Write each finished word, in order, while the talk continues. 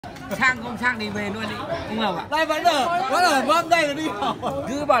sang không sang thì về luôn đi ông Ngọc ạ. Đây vẫn ở bơm đây là đi.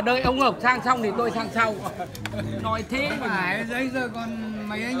 Cứ bảo đợi ông Ngọc sang xong thì tôi sang sau. Nói thế mà Phải giấy giờ còn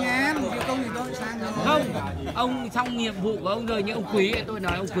mấy anh em chứ không thì tôi sang rồi. không, ông xong nhiệm vụ của ông rồi, nhưng ông Quý ấy, tôi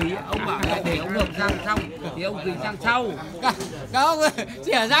nói ông Quý, ông bảo là để ông Ngọc sang xong thì ông Quý sang sau. Các ông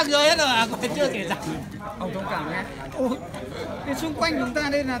chỉa rác rơi hết rồi à, còn chưa kể rằng. Ông thông cảm nhé. Cái xung quanh chúng ta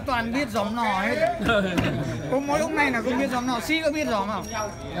đây là toàn biết gióm nò hết. Có mỗi ông này là không biết gióm nò, Si có biết gióm không?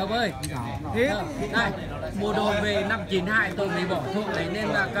 Ngọc ơi, Thế này, mùa đồ về năm 92 tôi mới bỏ thuốc đấy nên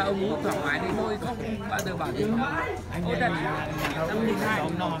là các ông uống thoải mái nên tôi không bao giờ bảo gì. Anh biết năm 92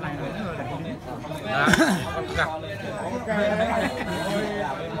 gióm nò này gặp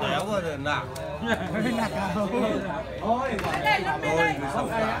Đéo bao giờ nặng.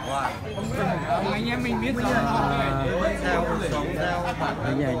 anh em mình biết gióm nò.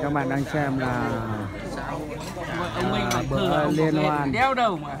 Bây giờ các bạn đang xem là ông mình mặc bữa thừa liên hoan đeo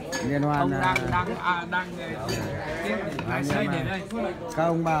đầu mà liên hoan ông đang xây để đây. các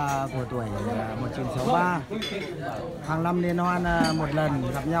ông bà của tuổi 1963 hàng năm liên hoan một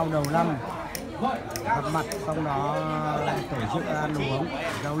lần gặp nhau đầu năm, gặp mặt xong đó tổ chức ăn uống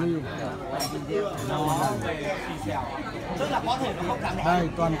giao lưu. Đây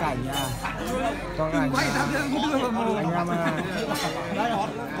toàn cảnh anh em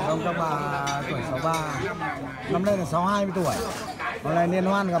ông các bà tuổi 63, năm nay là 62 tuổi, hôm nay liên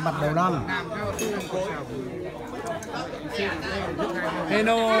hoan gặp mặt đầu năm.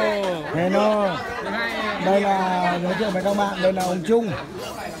 Hello. Hello. Đây là giới thiệu với các bạn, đây là ông Trung,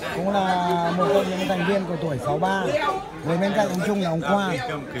 cũng là một trong những thành viên của tuổi 63. Người bên cạnh ông Trung là ông Khoa,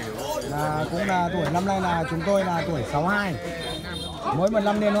 cũng là tuổi năm nay là chúng tôi là tuổi 62. Mỗi một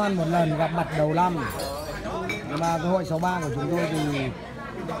năm liên hoan một lần gặp mặt đầu năm. Nhưng mà cái hội 63 của chúng tôi thì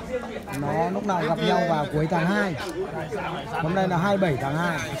nó lúc nào gặp nhau vào cuối tháng 2. Hôm nay là 27 tháng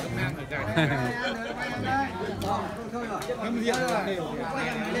 2.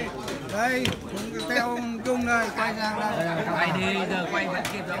 Đây, theo ông Trung đây, quay sang đây. Quay đi, giờ quay vẫn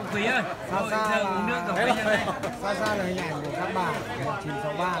kịp rồi ông Quý ơi. Thôi giờ uống nước rồi quay lên đây. Xa là hình ảnh của các bà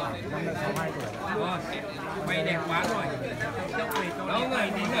 1963 này, năm nay 62 tuổi. Rồi, quay đẹp quá rồi. Đâu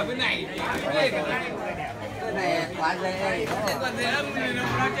người tính ở bên này. Cái này quá dễ. Còn gì âm thì nó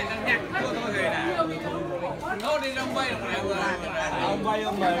chạy thằng nhạc của tôi rồi nè. Thôi đi ông bay rồi. Ông vay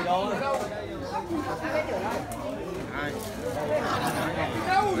ông mời đâu.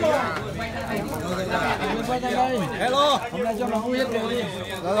 Quay sang đây. Hello. Hôm nay cho nó biết rồi.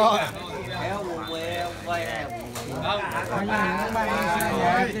 Rồi. Anh em các bạn sẽ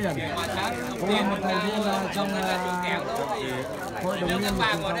nhớ tiền. Cũng là một thành viên trong hội đồng liên của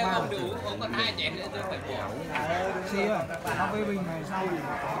chúng ta. Còn hai chén nữa tôi phải bỏ. Xí ơi, nó với bình này sao thì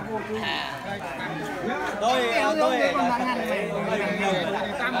Tôi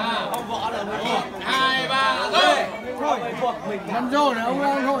ông võ là 2, 3, rồi. Nhân rô là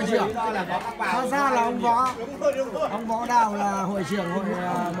ông hội trưởng. Xa là ông võ. Ông võ Đào là hội trưởng hội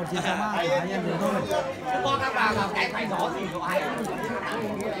 1963 của anh em chúng tôi. Các bà vào cái phải gió gì rồi ai.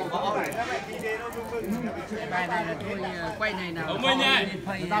 Bài này là tôi quay này nào. Ông Minh ơi.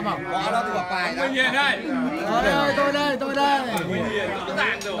 Ta bảo Bỏ nó thuộc bài. Ông Minh đây. tôi đây. Tôi đây.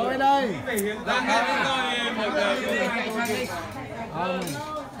 Đang nghe chúng tôi một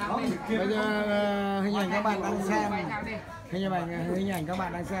Bây giờ hình ảnh các bạn đang xem, hình ảnh các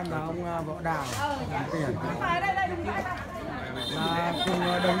bạn đang xem là ông Võ Đào tiền là cùng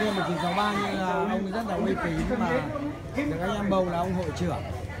đồng liên 1963, nhưng là ông rất là uy tín mà được anh em bầu là ông hội trưởng.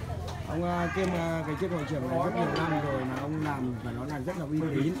 Ông kiêm cái chức hội trưởng này rất nhiều năm rồi mà ông làm và nó là rất là uy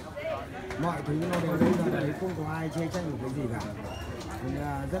tín, mọi thứ nó đều đâu ra đấy, không có ai chê trách một cái gì cả. Nên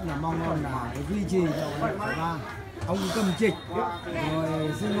rất là mong là cái duy trì cho hội 63. Ông cầm trịch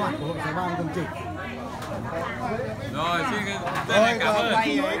rồi sinh hoạt của hội 63 ông cầm trịch. Rồi, xin tên này cảm ơn.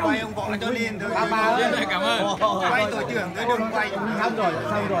 Quay ông Võ cho Liên thôi. Tên này cảm ơn. Quay tổ trưởng tới đừng quay. Xong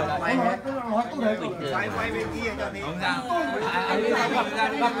rồi. Quay bên kia cho đi. Ông ra.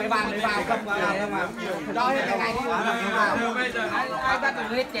 Cầm cái bàn đấy vào, cầm vào mà. Cho hết cái này đi. Ai bắt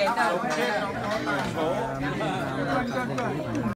được hết chén đâu.